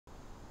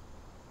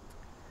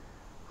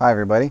Hi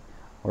everybody.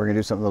 We're going to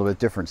do something a little bit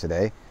different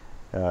today.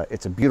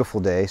 It's a beautiful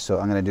day, so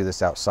I'm going to do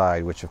this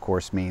outside, which of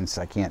course means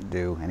I can't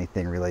do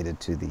anything related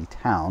to the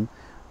town.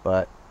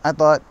 But I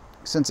thought,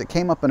 since it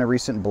came up in a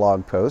recent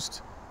blog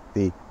post,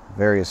 the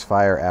various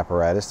fire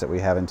apparatus that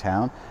we have in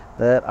town,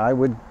 that I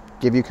would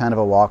give you kind of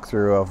a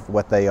walkthrough of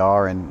what they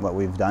are and what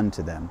we've done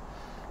to them.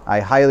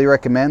 I highly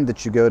recommend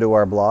that you go to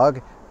our blog,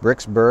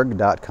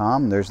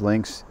 bricksburg.com. There's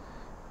links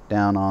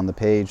down on the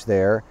page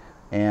there.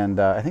 And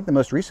I think the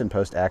most recent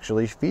post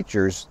actually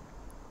features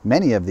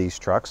many of these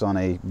trucks on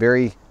a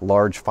very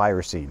large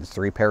fire scene. It's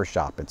the repair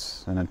shop,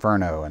 it's an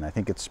inferno, and I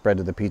think it's spread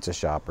to the pizza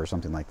shop or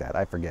something like that.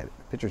 I forget.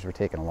 Pictures were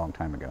taken a long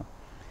time ago.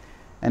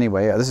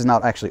 Anyway, this is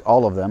not actually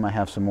all of them. I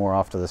have some more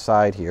off to the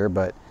side here,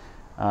 but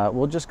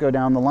we'll just go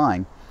down the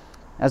line.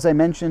 As I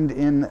mentioned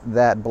in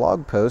that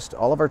blog post,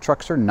 all of our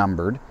trucks are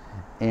numbered,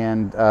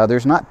 and there aren't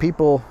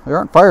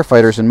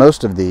firefighters in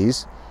most of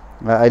these.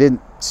 I didn't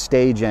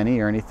stage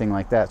any or anything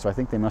like that, so I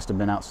think they must have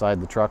been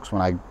outside the trucks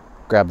when I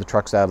grabbed the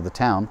trucks out of the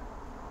town.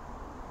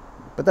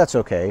 But that's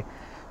okay.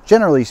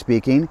 Generally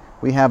speaking,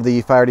 we have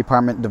the fire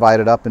department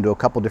divided up into a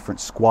couple different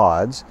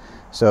squads.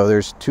 So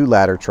there's 2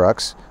 ladder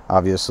trucks,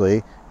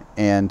 obviously,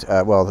 and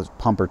well, there's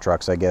pumper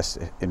trucks, I guess,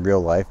 in real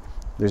life.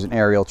 There's an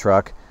aerial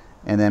truck,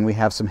 and then we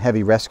have some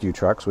heavy rescue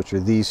trucks, which are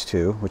these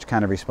 2, which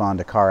kind of respond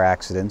to car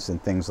accidents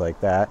and things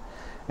like that.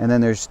 And then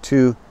there's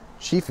 2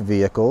 chief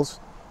vehicles,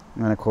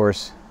 and of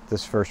course,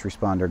 this first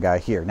responder guy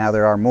here. Now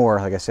there are more,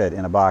 like I said,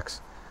 in a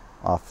box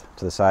off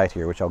to the side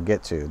here, which I'll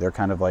get to. They're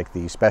kind of like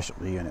the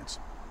specialty units.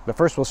 But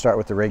first we'll start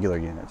with the regular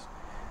units.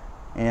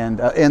 And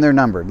they're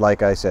numbered,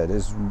 like I said,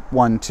 is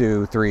 1,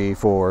 2, 3,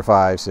 4,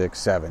 5, 6,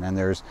 7. And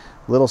there's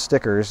little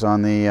stickers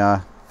on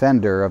the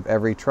fender of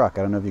every truck.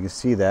 I don't know if you can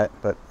see that,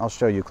 but I'll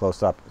show you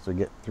close up as we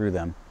get through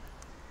them.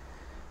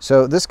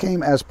 So this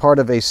came as part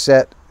of a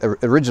set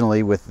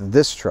originally with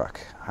this truck.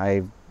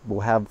 I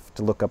will have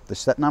to look up the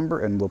set number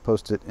and we'll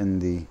post it in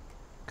the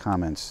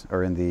comments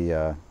or in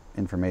the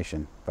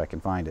information if I can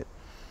find it.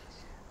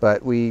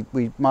 But we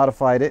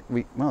modified it.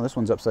 Well, this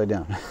one's upside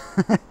down.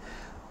 I'm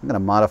going to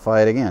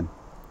modify it again.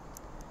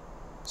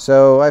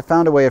 So I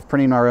found a way of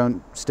printing our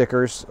own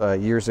stickers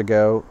years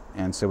ago,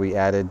 and so we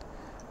added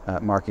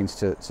markings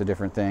to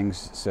different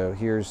things. So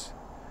here's,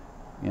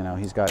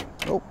 he's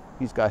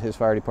got his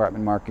fire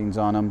department markings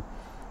on him,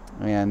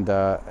 and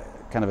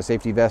kind of a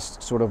safety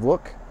vest sort of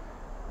look.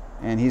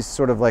 And he's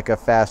sort of like a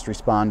fast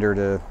responder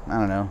to, I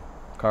don't know,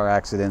 car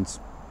accidents,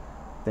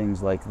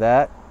 things like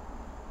that.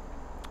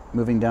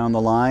 Moving down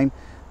the line,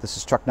 this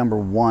is truck number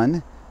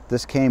 1.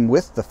 This came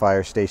with the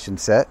fire station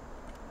set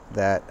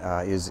that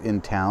is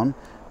in town,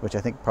 which I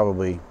think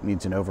probably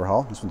needs an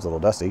overhaul. This one's a little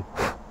dusty.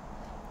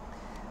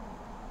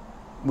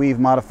 We've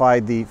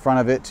modified the front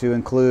of it to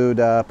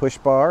include push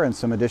bar and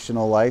some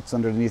additional lights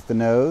underneath the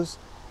nose.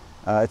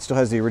 It still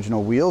has the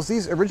original wheels.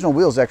 These original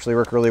wheels actually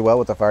work really well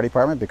with the fire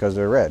department because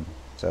they're red.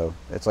 So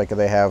it's like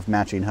they have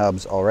matching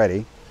hubs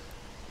already.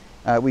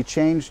 We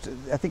changed,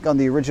 I think on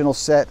the original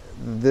set,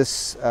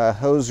 this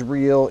hose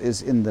reel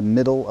is in the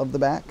middle of the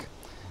back,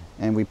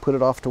 and we put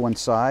it off to one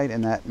side,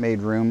 and that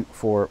made room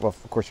for, well,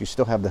 of course you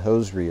still have the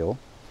hose reel,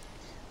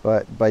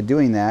 but by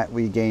doing that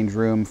we gained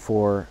room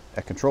for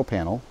a control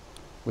panel,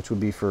 which would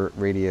be for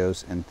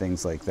radios and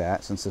things like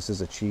that, since this is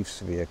a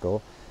chief's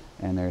vehicle,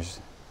 and there's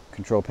a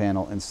control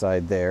panel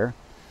inside there,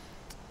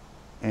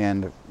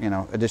 and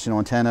additional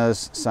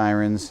antennas,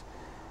 sirens.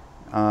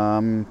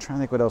 Trying to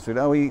think what else we did.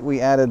 Oh,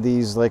 we added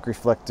these like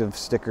reflective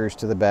stickers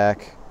to the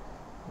back,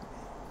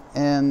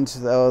 and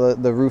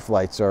the roof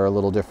lights are a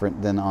little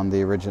different than on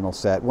the original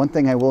set. One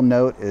thing I will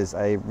note is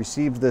I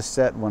received this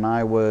set when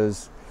I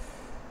was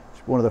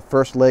one of the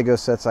first Lego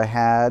sets I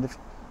had.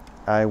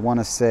 I want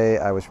to say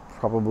I was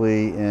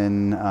probably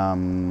in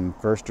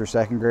 1st or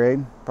 2nd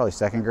grade, probably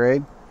 2nd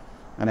grade,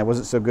 and I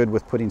wasn't so good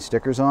with putting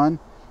stickers on,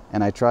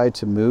 and I tried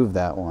to move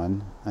that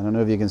one. I don't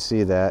know if you can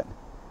see that.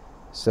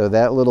 So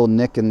that little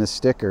nick in the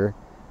sticker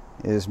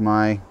is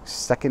my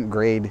 2nd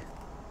grade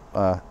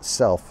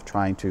self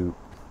trying to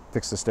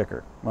fix the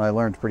sticker. Well, I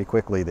learned pretty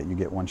quickly that you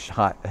get one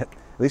shot, at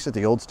least at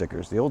the old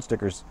stickers. The old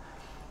stickers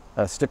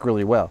stick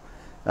really well.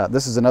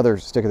 This is another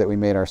sticker that we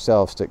made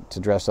ourselves to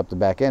dress up the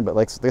back end, but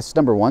like this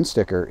number 1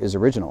 sticker is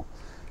original,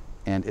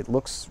 and it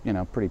looks,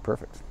 pretty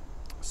perfect.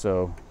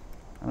 So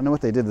I don't know what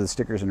they did to the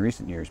stickers in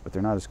recent years, but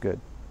they're not as good.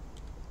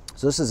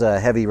 So this is a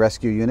heavy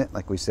rescue unit,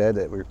 like we said,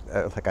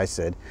 like I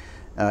said.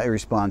 It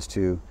responds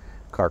to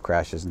car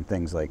crashes and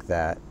things like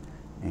that.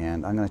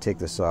 And I'm going to take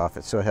this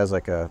off. So it has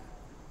like a,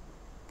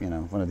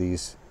 one of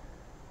these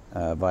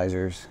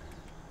visors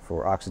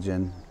for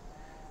oxygen.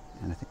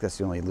 And I think that's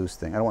the only loose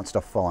thing. I don't want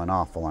stuff falling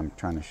off while I'm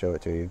trying to show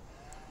it to you.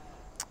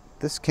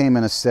 This came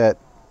in a set.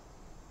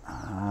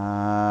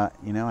 I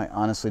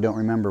honestly don't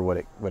remember what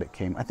it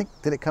came. I think,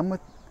 did it come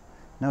with?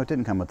 No, it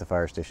didn't come with the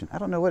fire station. I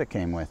don't know what it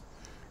came with.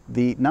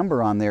 The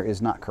number on there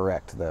is not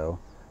correct, though.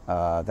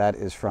 That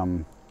is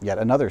from yet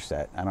another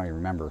set. I don't even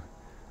remember.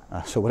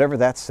 So whatever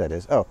that set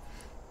is. Oh,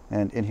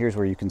 and here's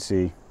where you can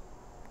see.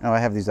 Oh, I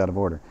have these out of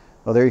order.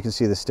 Well, there you can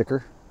see the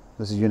sticker.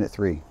 This is Unit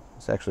 3.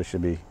 This actually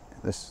should be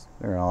this,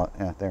 they're all,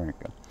 yeah, there we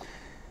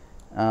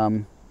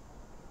go.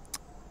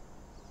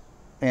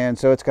 And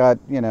so it's got,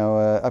 you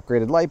know,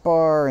 upgraded light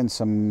bar and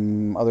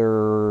some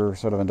other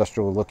sort of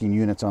industrial looking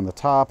units on the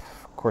top.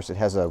 Of course, it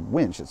has a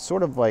winch. It's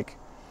sort of like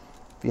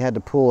if you had to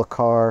pull a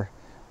car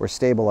or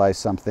stabilize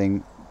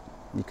something,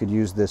 you could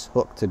use this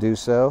hook to do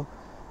so.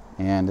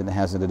 And it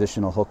has an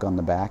additional hook on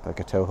the back, like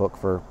a tow hook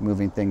for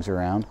moving things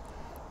around,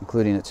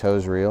 including its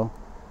hose reel.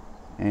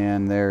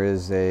 And there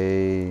is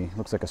a,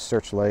 looks like a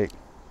searchlight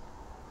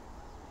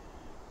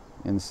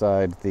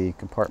inside the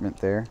compartment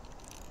there.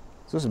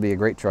 So this would be a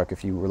great truck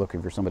if you were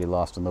looking for somebody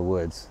lost in the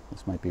woods.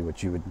 This might be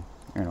what you would,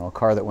 you know, a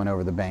car that went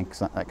over the bank,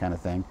 that kind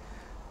of thing.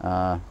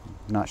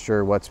 Not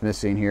sure what's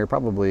missing here.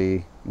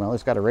 Probably, well,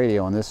 it's got a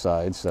radio on this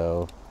side,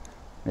 so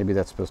maybe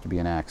that's supposed to be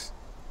an axe.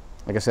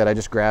 Like I said, I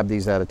just grabbed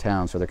these out of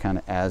town, so they're kind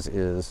of as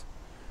is.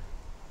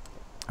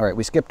 All right,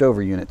 we skipped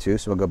over Unit 2,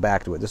 so we'll go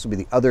back to it. This will be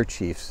the other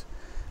Chief's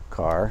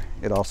car.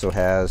 It also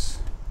has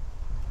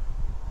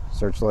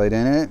searchlight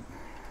in it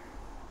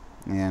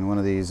and one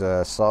of these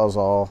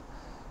Sawzall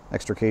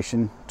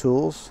extrication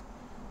tools,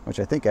 which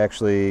I think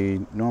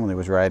actually normally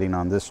was riding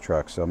on this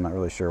truck, so I'm not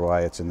really sure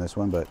why it's in this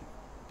one, but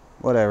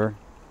whatever.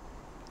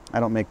 I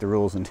don't make the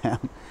rules in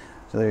town.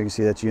 So there you can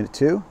see that's Unit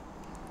 2.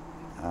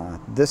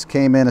 This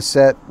came in a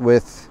set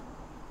with,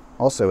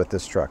 also with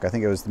this truck. I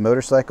think it was the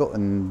motorcycle,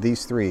 and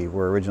these three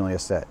were originally a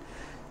set.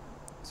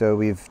 So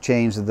we've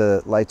changed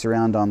the lights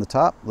around on the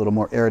top, a little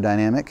more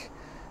aerodynamic,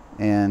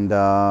 and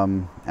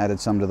added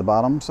some to the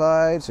bottom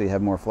side, so you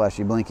have more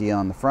flashy blinky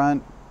on the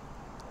front.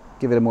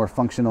 Give it a more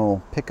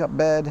functional pickup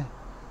bed,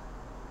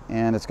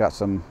 and it's got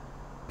some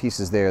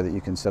pieces there that you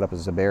can set up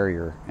as a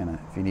barrier in it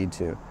if you need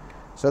to.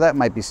 So that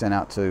might be sent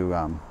out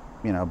to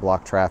you know,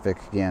 block traffic,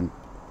 again,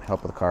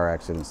 help with car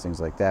accidents, things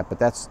like that. But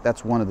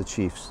that's one of the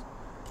Chief's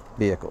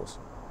vehicles.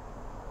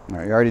 All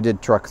right, you already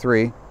did truck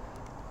 3.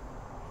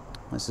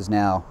 This is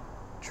now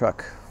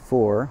truck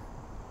 4.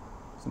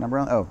 Is the number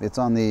on? Oh, it's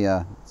on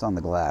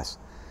the glass.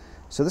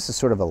 So this is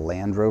sort of a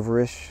Land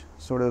Rover-ish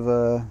sort of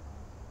a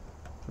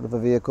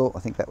vehicle. I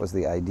think that was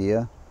the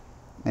idea.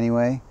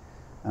 Anyway,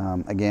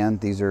 again,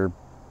 these are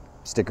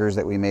stickers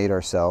that we made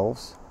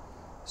ourselves.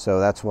 So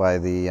that's why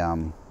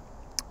the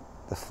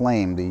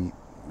flame, the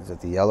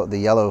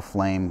yellow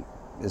flame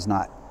is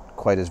not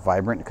quite as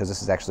vibrant, because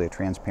this is actually a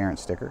transparent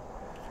sticker.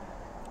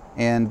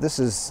 And this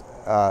is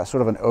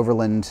sort of an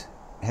overland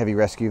heavy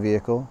rescue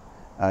vehicle.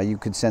 You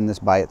could send this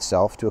by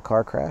itself to a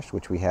car crash,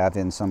 which we have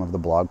in some of the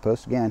blog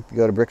posts. Again, if you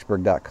go to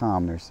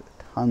bricksburg.com, there's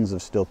tons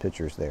of still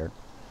pictures there.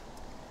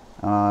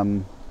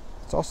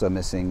 It's also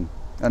missing,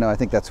 oh no, I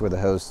think that's where the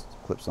hose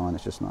clips on.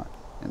 It's just not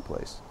in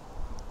place.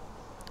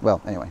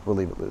 Well, anyway, we'll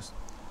leave it loose.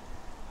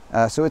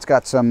 So it's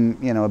got some,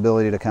 you know,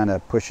 ability to kind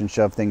of push and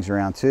shove things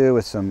around too,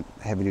 with some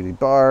heavy-duty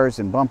bars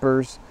and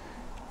bumpers.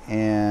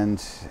 And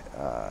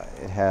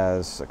it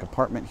has a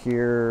compartment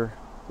here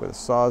with a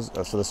so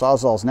the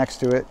Sawzall's next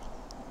to it.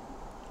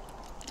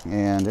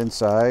 And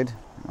inside,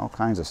 all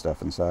kinds of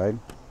stuff inside.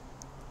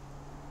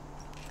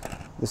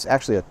 There's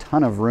actually a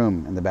ton of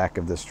room in the back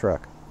of this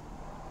truck.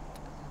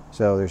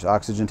 So there's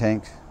oxygen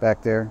tank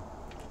back there.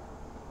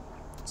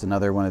 It's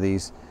another one of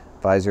these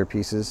visor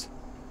pieces.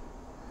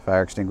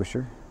 Fire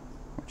extinguisher,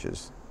 which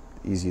is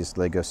the easiest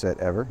Lego set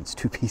ever. It's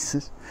 2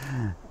 pieces.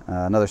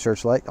 Another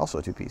searchlight, also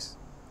a 2-piece.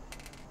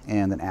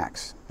 And an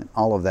axe. And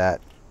all of that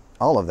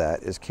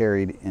is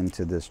carried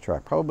into this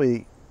truck.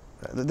 Probably,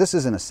 this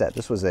isn't a set.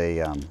 This was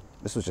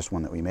just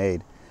one that we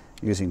made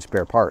using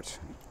spare parts,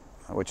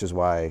 which is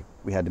why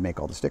we had to make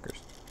all the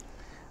stickers.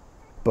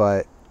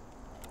 But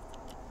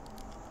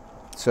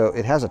so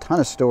it has a ton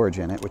of storage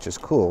in it, which is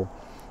cool.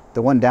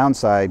 The one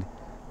downside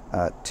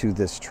to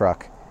this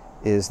truck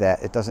is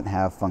that it doesn't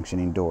have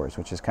functioning doors,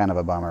 which is kind of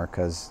a bummer,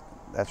 because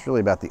that's really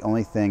about the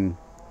only thing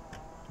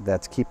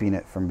that's keeping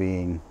it from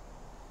being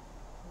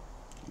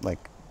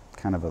like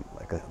kind of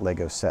like a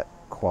Lego set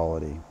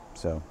quality.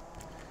 So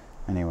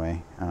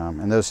anyway,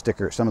 and those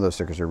stickers, some of those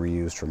stickers are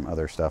reused from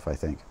other stuff, I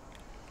think.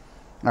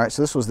 All right,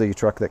 so this was the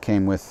truck that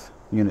came with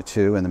Unit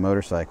 2 and the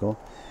motorcycle.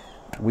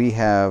 We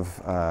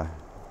have,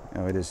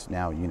 oh, it is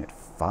now Unit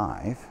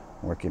 5,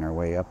 working our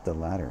way up the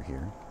ladder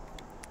here.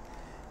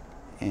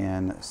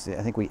 And see,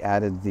 I think we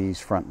added these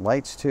front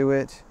lights to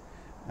it.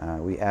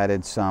 We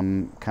added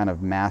some kind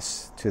of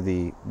mass to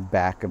the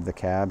back of the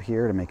cab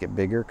here to make it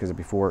bigger, because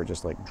before it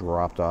just like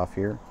dropped off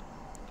here.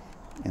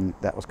 And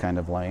that was kind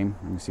of lame.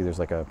 You can see there's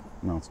like a,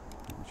 well,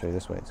 I'll show you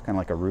this way. It's kind of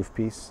like a roof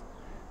piece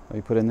that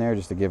we put in there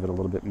just to give it a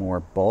little bit more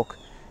bulk.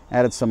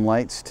 Added some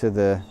lights to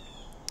the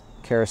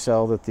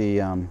carousel that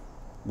the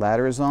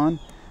ladder is on.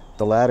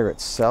 The ladder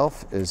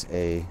itself is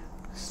a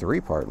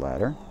 3-part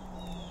ladder,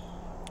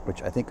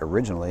 which I think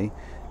originally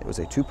it was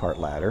a 2-part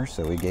ladder,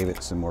 so we gave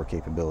it some more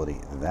capability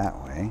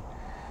that way.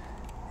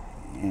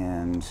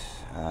 And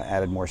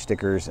added more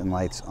stickers and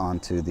lights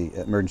onto the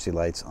emergency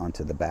lights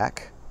onto the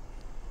back.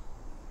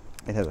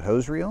 It has a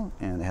hose reel,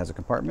 and it has a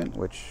compartment,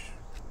 which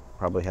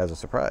probably has a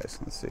surprise.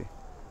 Let's see.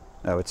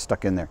 Oh, it's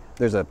stuck in there.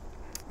 There's a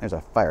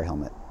fire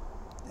helmet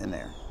in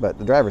there, but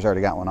the driver's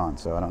already got one on,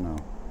 so I don't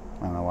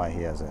know why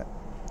he has that.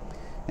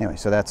 Anyway,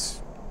 so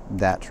that's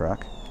that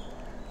truck.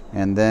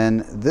 And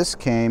then this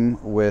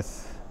came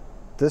with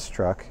this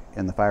truck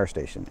in the fire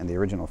station, in the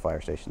original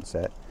fire station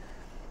set.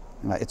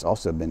 It's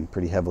also been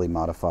pretty heavily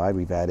modified.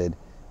 We've added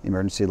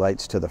emergency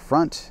lights to the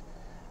front.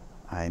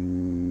 I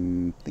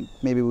think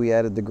maybe we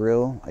added the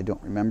grill, I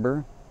don't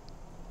remember.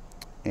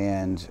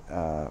 And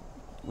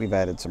we've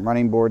added some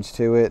running boards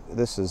to it.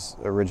 This is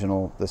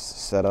original, this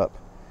setup.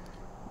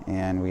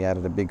 And we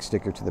added a big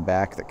sticker to the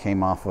back that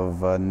came off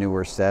of a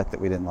newer set that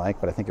we didn't like,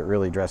 but I think it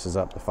really dresses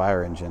up the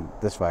fire engine,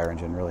 this fire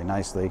engine, really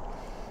nicely.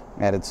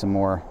 Added some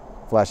more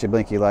flashy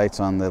blinky lights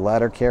on the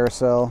ladder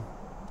carousel.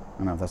 I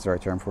don't know if that's the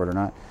right term for it or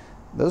not.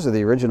 Those are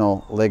the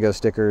original Lego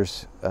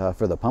stickers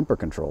for the pumper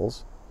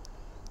controls.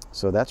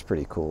 So that's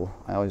pretty cool.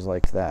 I always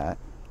liked that.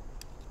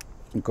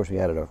 Of course, we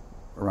added a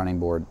running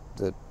board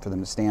for them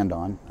to stand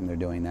on, and they're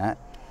doing that.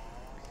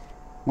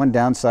 One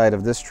downside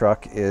of this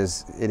truck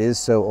is it is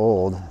so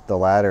old, the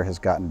ladder has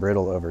gotten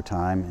brittle over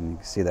time, and you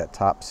can see that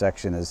top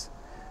section is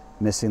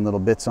missing little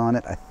bits on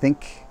it. I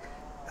think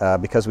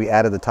because we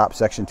added the top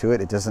section to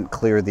it, it doesn't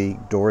clear the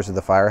doors of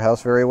the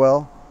firehouse very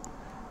well,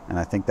 and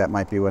I think that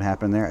might be what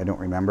happened there. I don't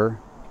remember.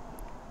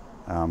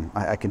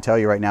 I can tell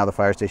you right now the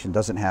fire station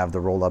doesn't have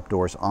the roll-up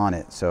doors on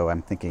it, so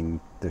I'm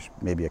thinking there's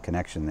maybe a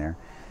connection there.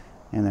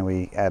 And then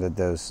we added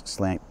those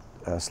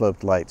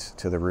sloped lights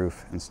to the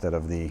roof instead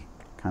of the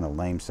kind of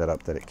lame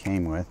setup that it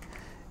came with.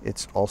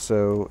 It's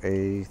also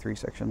a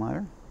 3-section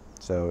ladder,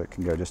 so it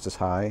can go just as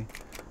high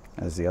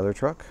as the other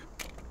truck,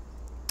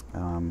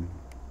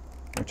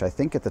 which I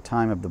think at the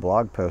time of the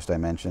blog post I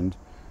mentioned,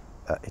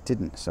 it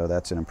didn't, so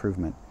that's an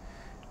improvement.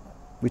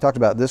 We talked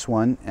about this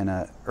one in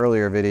an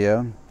earlier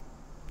video.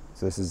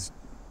 So this is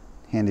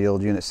handy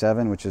old Unit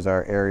 7, which is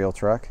our aerial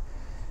truck.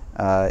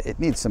 It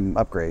needs some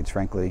upgrades,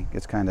 frankly.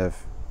 It's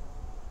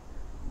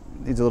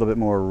needs a little bit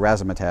more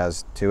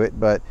razzmatazz to it,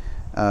 but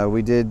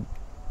we did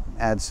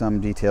add some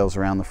details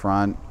around the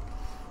front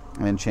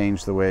and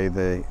change the way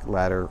the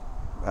ladder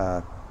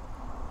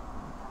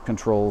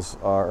controls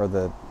are, or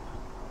the,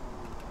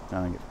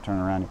 turn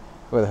around,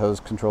 where the hose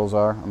controls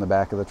are on the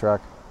back of the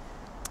truck.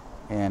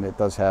 And it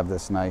does have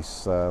this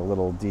nice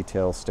little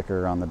detail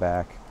sticker on the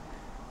back.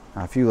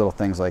 A few little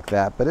things like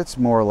that, but it's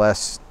more or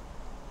less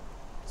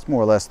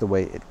the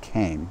way it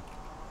came.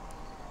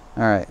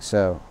 All right,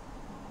 so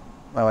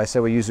I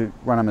said we usually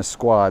run them as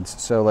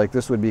squads, so like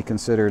this would be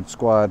considered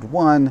squad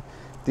 1.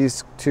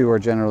 These two are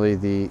generally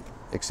the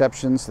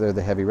exceptions. They're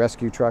the heavy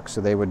rescue trucks, so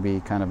they would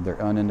be kind of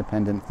their own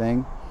independent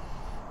thing.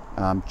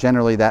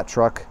 Generally that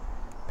truck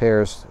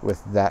pairs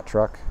with that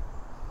truck.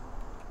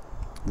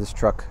 This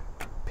truck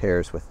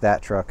pairs with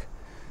that truck,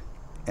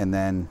 and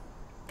then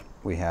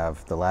we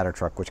have the ladder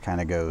truck, which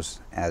kind of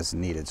goes as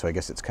needed. So I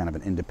guess it's kind of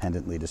an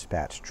independently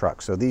dispatched truck.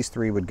 So these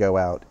three would go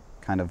out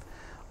kind of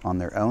on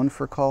their own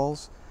for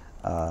calls.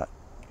 The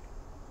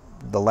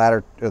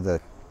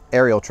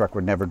aerial truck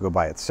would never go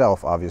by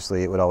itself,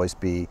 obviously. It would always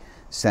be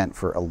sent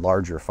for a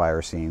larger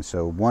fire scene.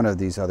 So one of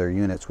these other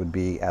units would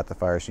be at the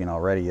fire scene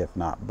already, if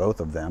not both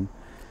of them.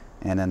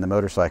 And then the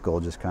motorcycle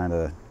just kind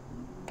of,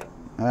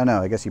 I don't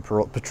know, I guess he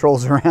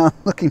patrols around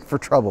looking for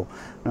trouble.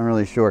 I'm not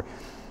really sure.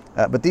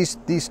 But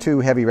these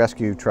two heavy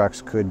rescue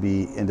trucks could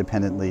be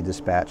independently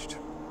dispatched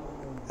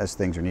as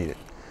things are needed.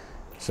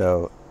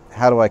 So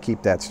how do I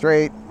keep that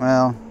straight?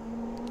 Well,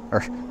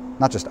 or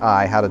not just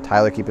how did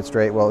Tyler keep it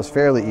straight? Well, it's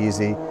fairly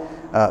easy.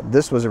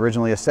 This was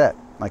originally a set,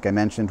 like I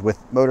mentioned, with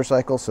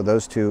motorcycles, so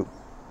those two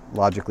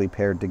logically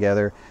paired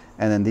together.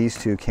 And then these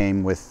two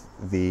came with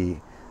the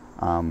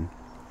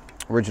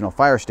original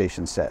fire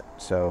station set,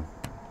 so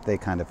they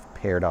kind of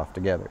paired off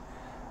together.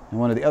 And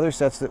one of the other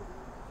sets that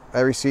I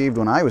received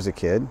when I was a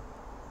kid,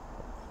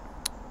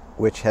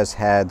 which has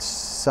had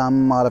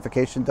some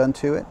modification done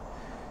to it,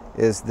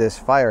 is this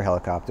fire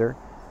helicopter.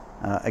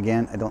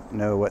 Again, I don't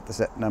know what the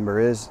set number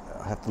is.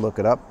 I'll have to look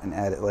it up and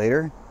add it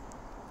later,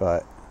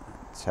 but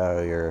it's how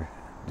your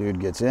dude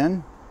gets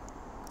in,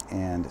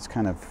 and it's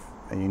kind of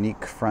a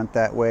unique front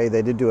that way.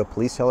 They did do a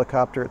police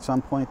helicopter at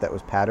some point that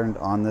was patterned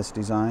on this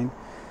design,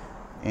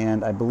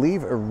 and I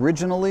believe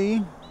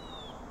originally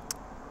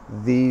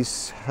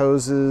these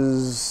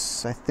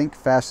hoses, I think,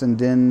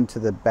 fastened in to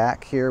the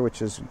back here,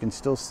 which is, you can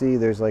still see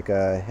there's like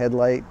a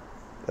headlight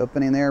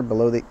opening there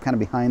below the, kind of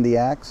behind the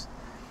axe.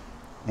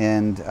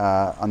 And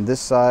on this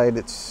side,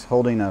 it's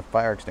holding a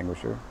fire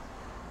extinguisher.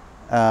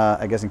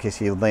 I guess in case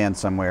he lands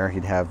somewhere,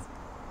 he'd have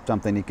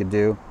something he could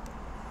do.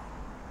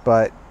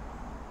 But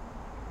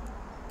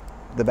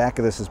the back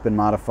of this has been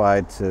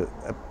modified to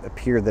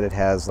appear that it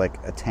has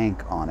like a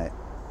tank on it,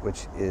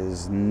 which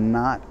is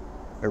not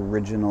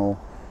original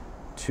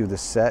to the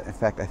set. In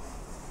fact, I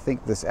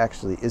think this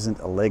actually isn't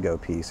a Lego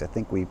piece. I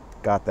think we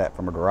got that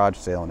from a garage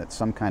sale, and it's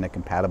some kind of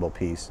compatible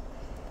piece.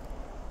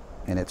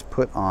 And it's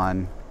put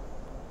on,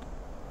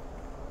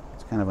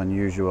 it's kind of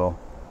unusual,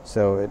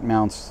 so it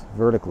mounts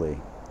vertically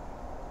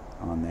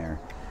on there.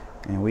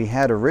 And we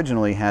had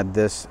originally had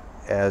this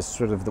as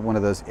sort of one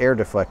of those air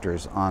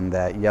deflectors on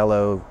that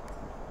yellow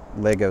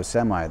Lego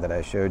semi that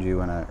I showed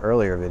you in an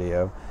earlier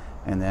video.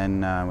 and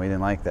then we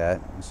didn't like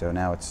that, so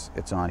now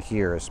it's on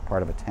here as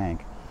part of a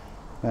tank.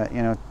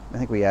 You know, I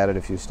think we added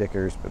a few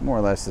stickers, but more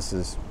or less this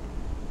is,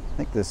 I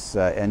think this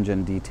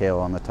engine detail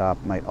on the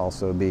top might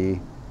also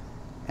be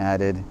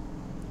added.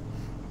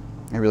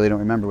 I really don't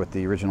remember what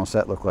the original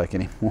set looked like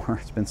anymore.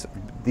 It's been,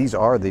 these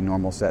are the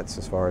normal sets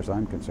as far as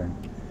I'm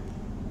concerned.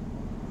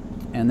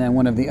 And then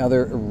one of the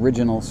other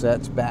original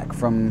sets back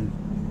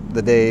from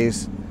the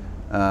days,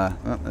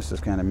 oh, this is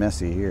kind of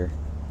messy here,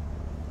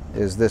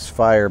 is this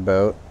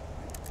fireboat.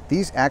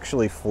 These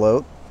actually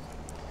float.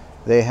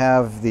 They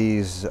have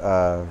these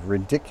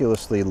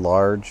ridiculously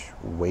large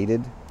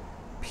weighted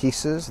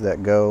pieces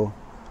that go,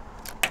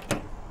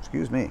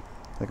 excuse me,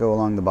 that go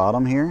along the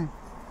bottom here.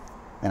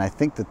 And I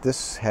think that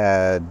this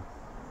had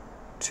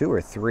 2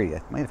 or 3.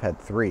 It might have had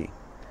 3.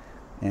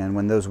 And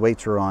when those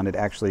weights were on, it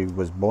actually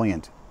was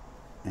buoyant.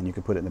 And you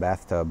could put it in the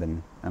bathtub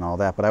and all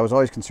that. But I was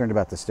always concerned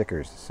about the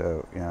stickers,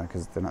 so, you know,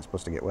 because they're not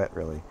supposed to get wet,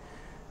 really.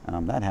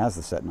 That has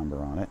the set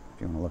number on it,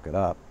 if you want to look it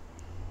up.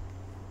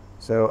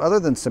 So other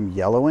than some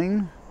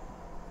yellowing,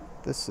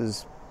 this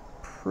is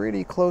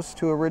pretty close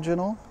to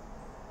original.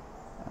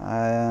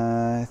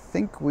 I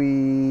think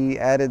we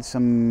added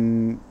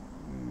some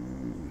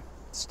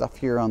stuff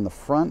here on the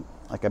front.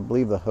 Like, I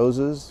believe the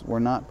hoses were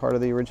not part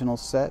of the original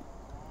set.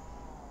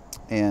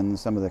 And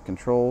some of the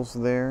controls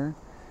there.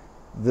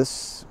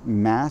 This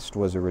mast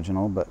was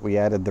original, but we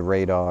added the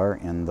radar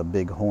and the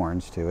big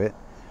horns to it.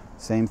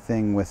 Same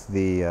thing with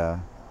the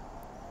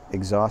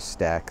exhaust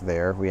stack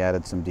there. We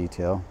added some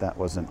detail. That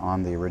wasn't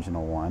on the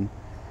original one.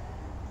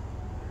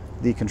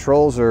 The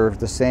controls are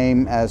the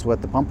same as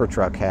what the pumper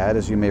truck had,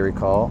 as you may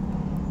recall.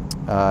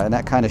 And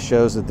that kind of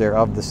shows that they're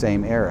of the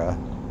same era.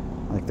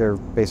 Like, they're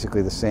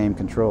basically the same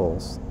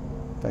controls.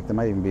 In fact, they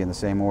might even be in the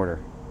same order.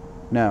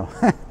 No,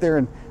 they're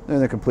in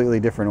a completely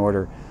different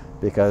order,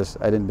 because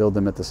I didn't build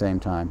them at the same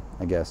time,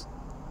 I guess.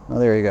 Well,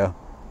 there you go.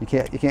 You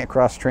can't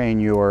cross-train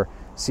your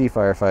sea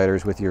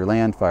firefighters with your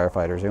land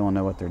firefighters. They won't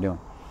know what they're doing.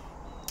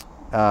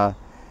 And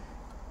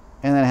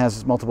then it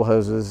has multiple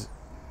hoses,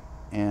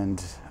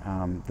 and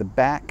the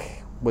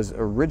back was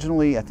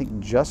originally, I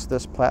think, just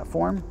this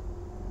platform.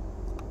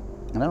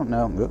 And I don't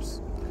know,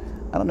 oops.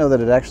 I don't know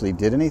that it actually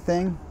did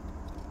anything.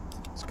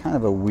 It's kind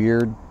of a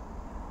weird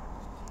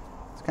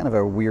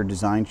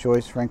design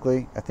choice,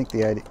 frankly. I think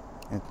the idea,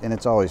 and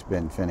it's always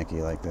been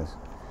finicky like this.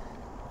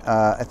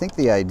 I think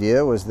the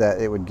idea was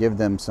that it would give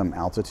them some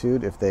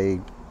altitude if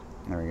they,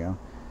 there we go,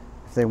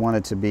 if they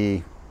wanted to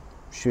be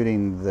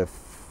shooting the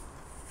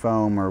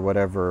foam or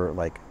whatever,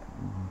 like,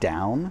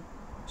 down,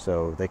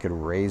 so they could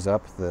raise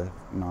up the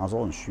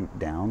nozzle and shoot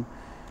down.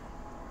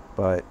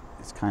 But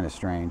it's kind of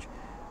strange.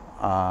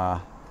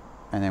 And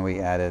then we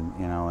added,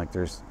 you know, like,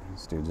 there's,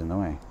 this dude's in the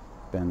way.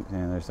 And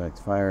there's like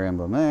the fire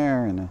emblem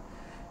there, and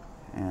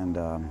I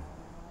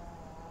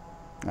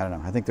don't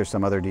know. I think there's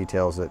some other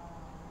details that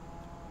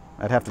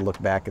I'd have to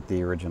look back at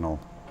the original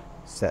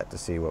set to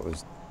see what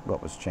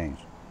was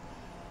changed.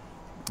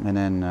 And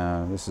then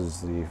this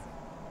is the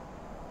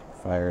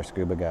fire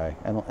scuba guy.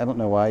 I don't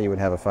know why you would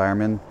have a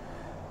fireman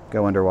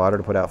go underwater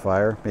to put out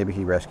fire. Maybe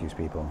he rescues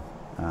people.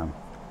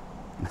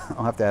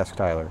 I'll have to ask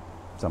Tyler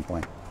at some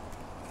point.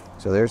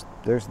 So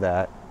there's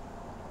that.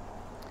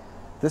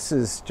 This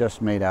is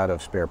just made out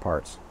of spare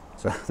parts.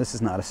 So this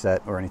is not a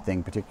set or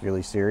anything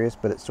particularly serious,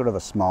 but it's sort of a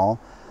small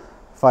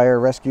fire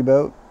rescue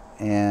boat,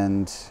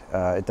 and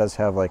it does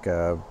have like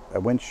a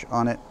winch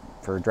on it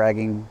for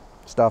dragging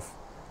stuff.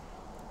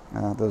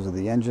 Those are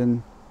the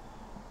engine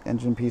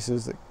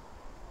pieces that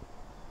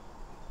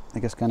I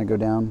guess kind of go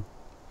down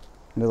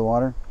into the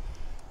water.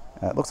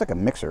 It looks like a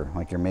mixer,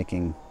 like you're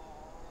mixing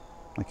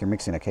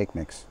a cake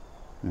mix,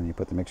 and you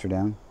put the mixer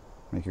down,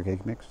 make your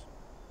cake mix.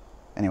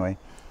 Anyway,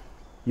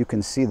 you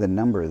can see the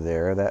number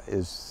there. That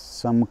is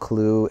some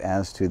clue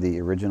as to the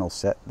original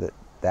set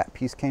that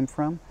piece came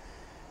from.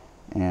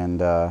 And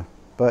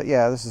but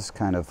yeah, this is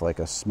kind of like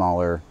a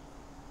smaller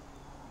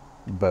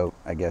boat,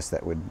 I guess,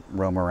 that would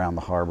roam around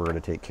the harbor to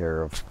take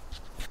care of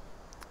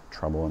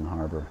trouble in the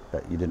harbor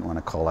that you didn't want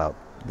to call out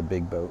the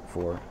big boat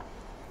for.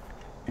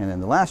 And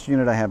then the last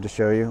unit I have to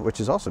show you, which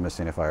is also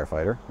missing a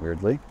firefighter,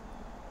 weirdly,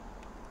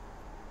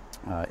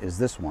 is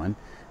this one.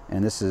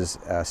 And this is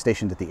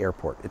stationed at the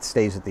airport. It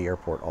stays at the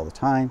airport all the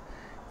time.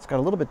 It's got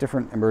a little bit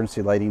different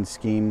emergency lighting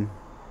scheme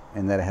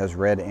in that it has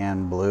red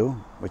and blue,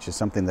 which is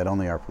something that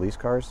only our police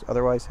cars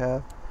otherwise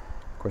have.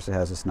 Of course, it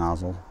has this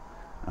nozzle.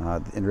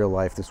 In real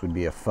life, this would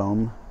be a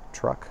foam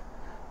truck,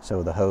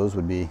 so the hose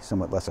would be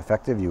somewhat less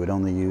effective. You would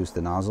only use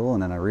the nozzle,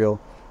 and in a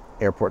real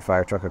airport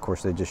fire truck, of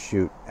course, they just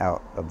shoot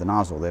out of the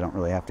nozzle. They don't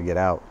really have to get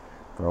out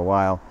for a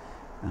while.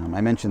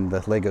 I mentioned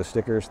the Lego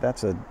stickers.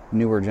 That's a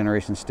newer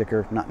generation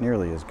sticker, not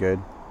nearly as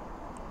good.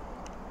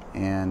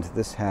 And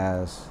this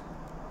has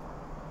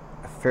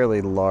a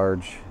fairly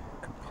large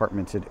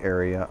compartmented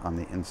area on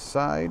the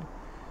inside.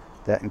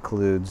 That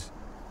includes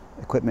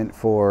equipment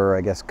for,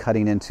 I guess,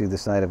 cutting into the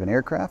side of an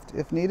aircraft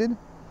if needed.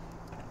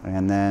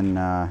 And then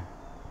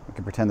we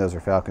can pretend those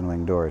are Falcon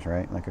Wing doors,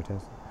 right? Like our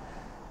test.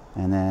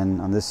 And then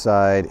on this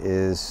side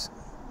is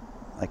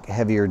like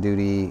heavier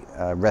duty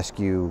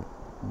rescue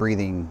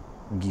breathing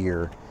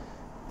gear,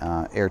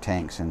 air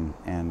tanks, and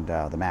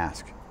the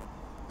mask.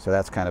 So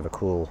that's kind of a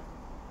cool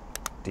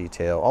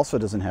detail. Also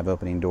doesn't have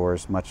opening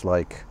doors, much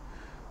like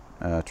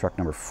truck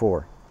number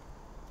 4,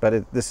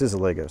 but this is a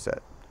Lego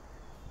set.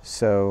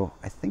 So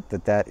I think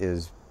that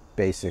is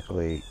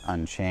basically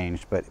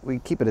unchanged, but we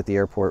keep it at the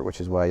airport,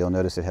 which is why you'll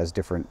notice it has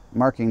different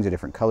markings, a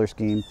different color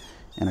scheme,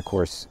 and of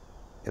course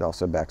it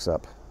also backs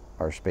up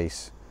our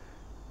space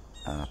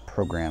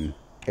program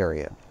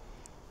area.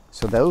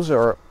 So those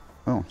are,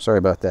 oh, sorry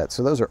about that.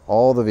 So those are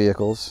all the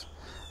vehicles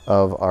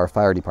of our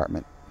fire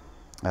department,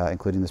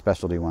 including the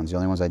specialty ones. The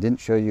only ones I didn't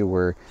show you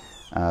were,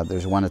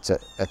 there's one that's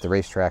at the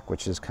racetrack,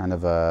 which is kind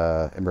of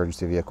a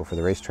emergency vehicle for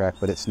the racetrack,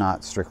 but it's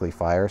not strictly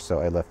fire, so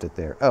I left it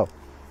there. Oh,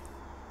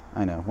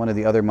 I know. One of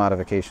the other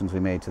modifications we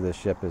made to this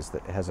ship is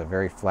that it has a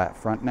very flat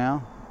front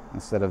now,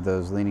 instead of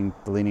those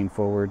leaning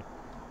forward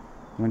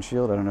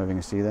windshield. I don't know if you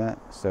can see that.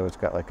 So it's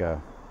got like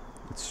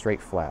it's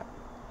straight flat,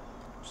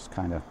 which is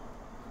kind of,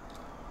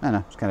 I don't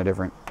know, it's kind of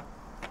different.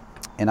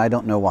 And I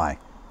don't know why.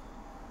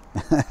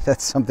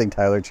 That's something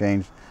Tyler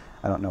changed.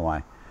 I don't know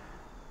why.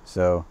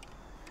 So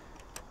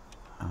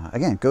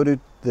again, go to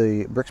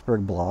the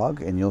Bricksburg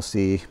blog and you'll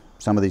see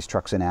some of these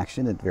trucks in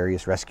action at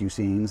various rescue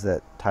scenes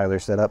that Tyler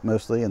set up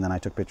mostly, and then I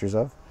took pictures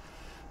of.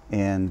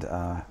 And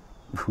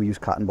we use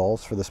cotton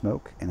balls for the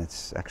smoke, and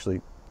it's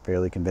actually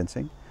fairly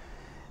convincing.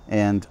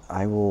 And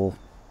I will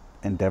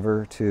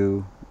endeavor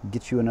to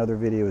get you another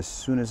video as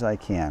soon as I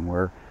can.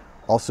 We're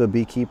also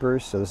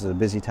beekeepers, so this is a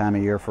busy time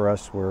of year for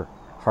us. We're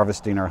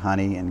harvesting our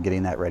honey and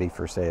getting that ready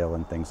for sale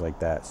and things like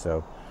that.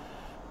 So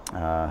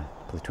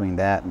between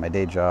that and my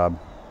day job.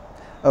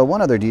 Oh,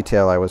 one other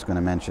detail I was going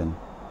to mention.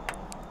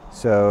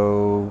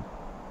 So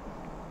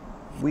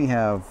we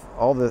have,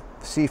 all the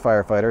sea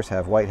firefighters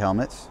have white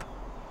helmets,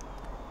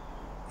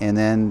 and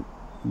then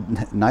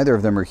neither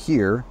of them are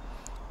here,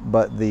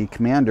 but the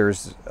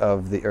commanders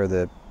of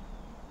that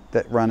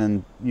run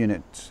in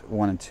units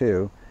 1 and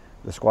 2,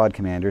 the squad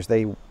commanders,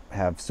 they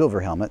have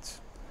silver helmets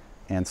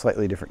and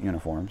slightly different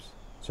uniforms,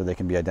 so they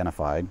can be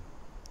identified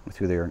with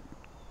who they're in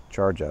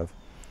charge of.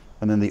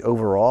 And then the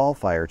overall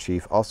fire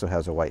chief also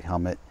has a white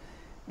helmet,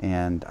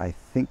 and I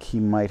think he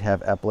might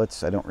have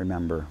epaulets. I don't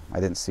remember. I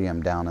didn't see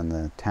him down in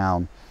the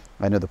town.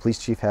 I know the police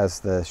chief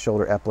has the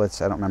shoulder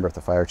epaulets. I don't remember if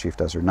the fire chief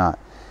does or not.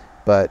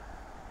 But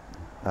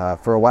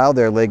for a while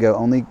there, Lego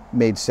only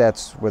made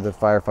sets where the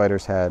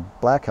firefighters had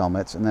black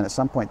helmets, and then at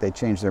some point they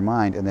changed their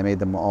mind and they made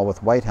them all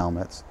with white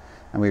helmets.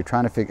 And we were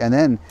trying to figure, and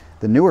then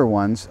the newer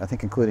ones, I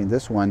think including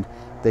this one,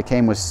 they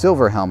came with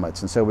silver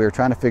helmets. And so we were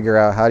trying to figure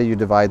out, how do you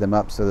divide them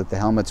up so that the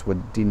helmets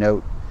would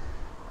denote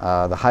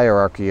the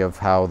hierarchy of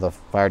how the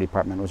fire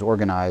department was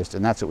organized.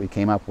 And that's what we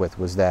came up with,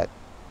 was that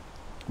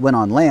when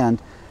on land,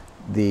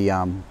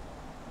 and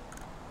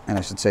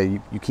I should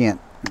say, you can't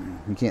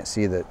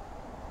see the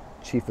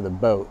chief of the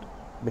boat,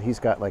 but he's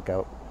got like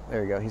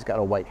there you go, he's got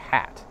a white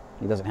hat.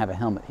 He doesn't have a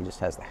helmet, he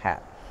just has the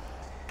hat.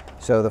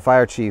 So the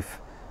fire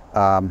chief,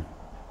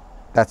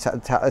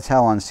 that's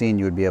how on scene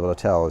you would be able to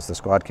tell, is the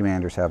squad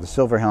commanders have the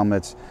silver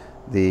helmets,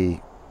 the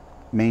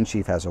main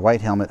chief has a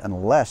white helmet,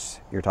 unless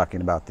you're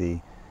talking about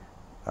the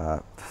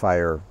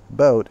fire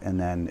boat, and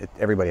then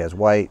everybody has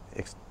white,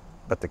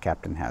 but the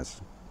captain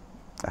has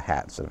a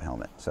hat instead of a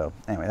helmet. So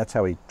anyway, that's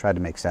how we tried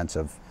to make sense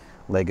of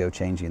Lego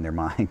changing their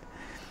mind.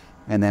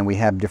 And then we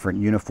have different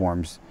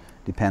uniforms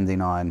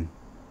depending on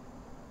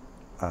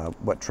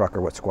what truck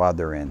or what squad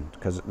they're in,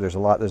 because there's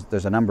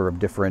a number of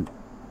different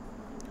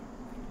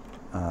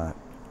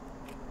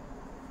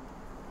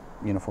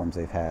uniforms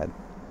they've had,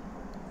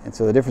 and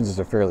so the differences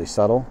are fairly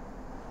subtle.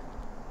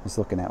 He's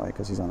looking that way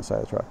because he's on the side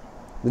of the truck.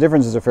 The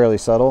differences are fairly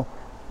subtle,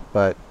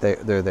 but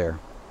they're there.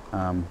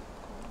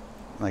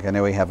 Like, I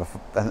know we have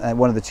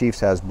one of the chiefs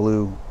has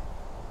blue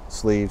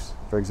sleeves,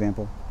 for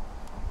example,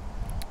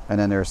 and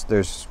then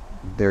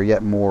there are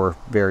yet more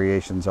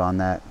variations on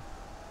that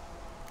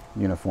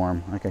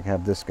uniform. Like, I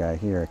have this guy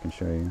here, I can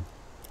show you.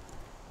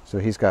 So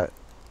he's got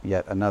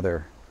yet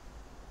another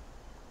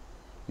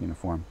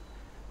uniform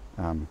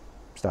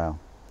style.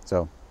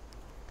 So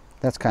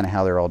that's kind of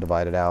how they're all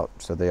divided out,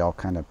 so they all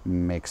kind of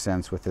make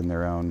sense within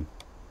their own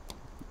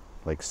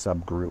like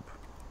subgroup.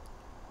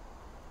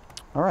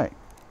 All right,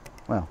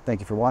 well, thank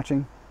you for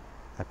watching.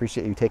 I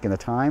appreciate you taking the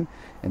time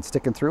and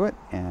sticking through it,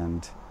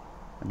 and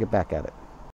I'll get back at it.